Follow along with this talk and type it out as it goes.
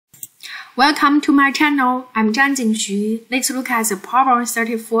Welcome to my channel. I'm Zhang Jingxu. Let's look at the problem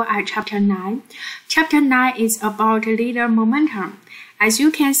 34 at chapter 9. Chapter 9 is about linear momentum. As you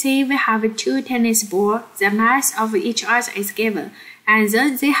can see, we have two tennis balls. The mass of each other is given, and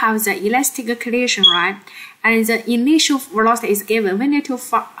then they have the elastic collision, right? And the initial velocity is given. We need to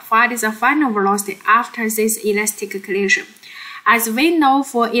find the final velocity after this elastic collision. As we know,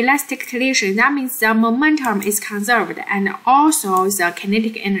 for elastic collision, that means the momentum is conserved and also the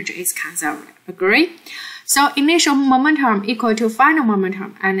kinetic energy is conserved. Agree? So initial momentum equal to final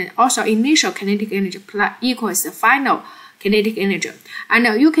momentum, and also initial kinetic energy plus equals the final kinetic energy.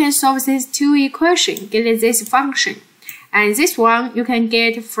 And you can solve these two equations, get this function. And this one you can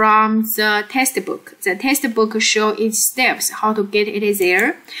get from the textbook. The textbook shows each steps how to get it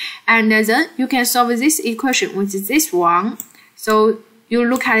there. And then you can solve this equation with this one. So you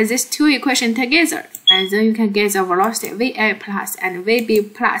look at these two equations together, and then you can get the velocity VA plus and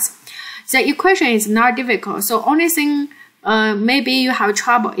VB plus. The equation is not difficult, so only thing maybe you have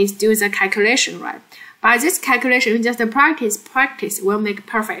trouble is do the calculation, right? But this calculation, just practice will make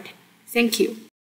perfect. Thank you.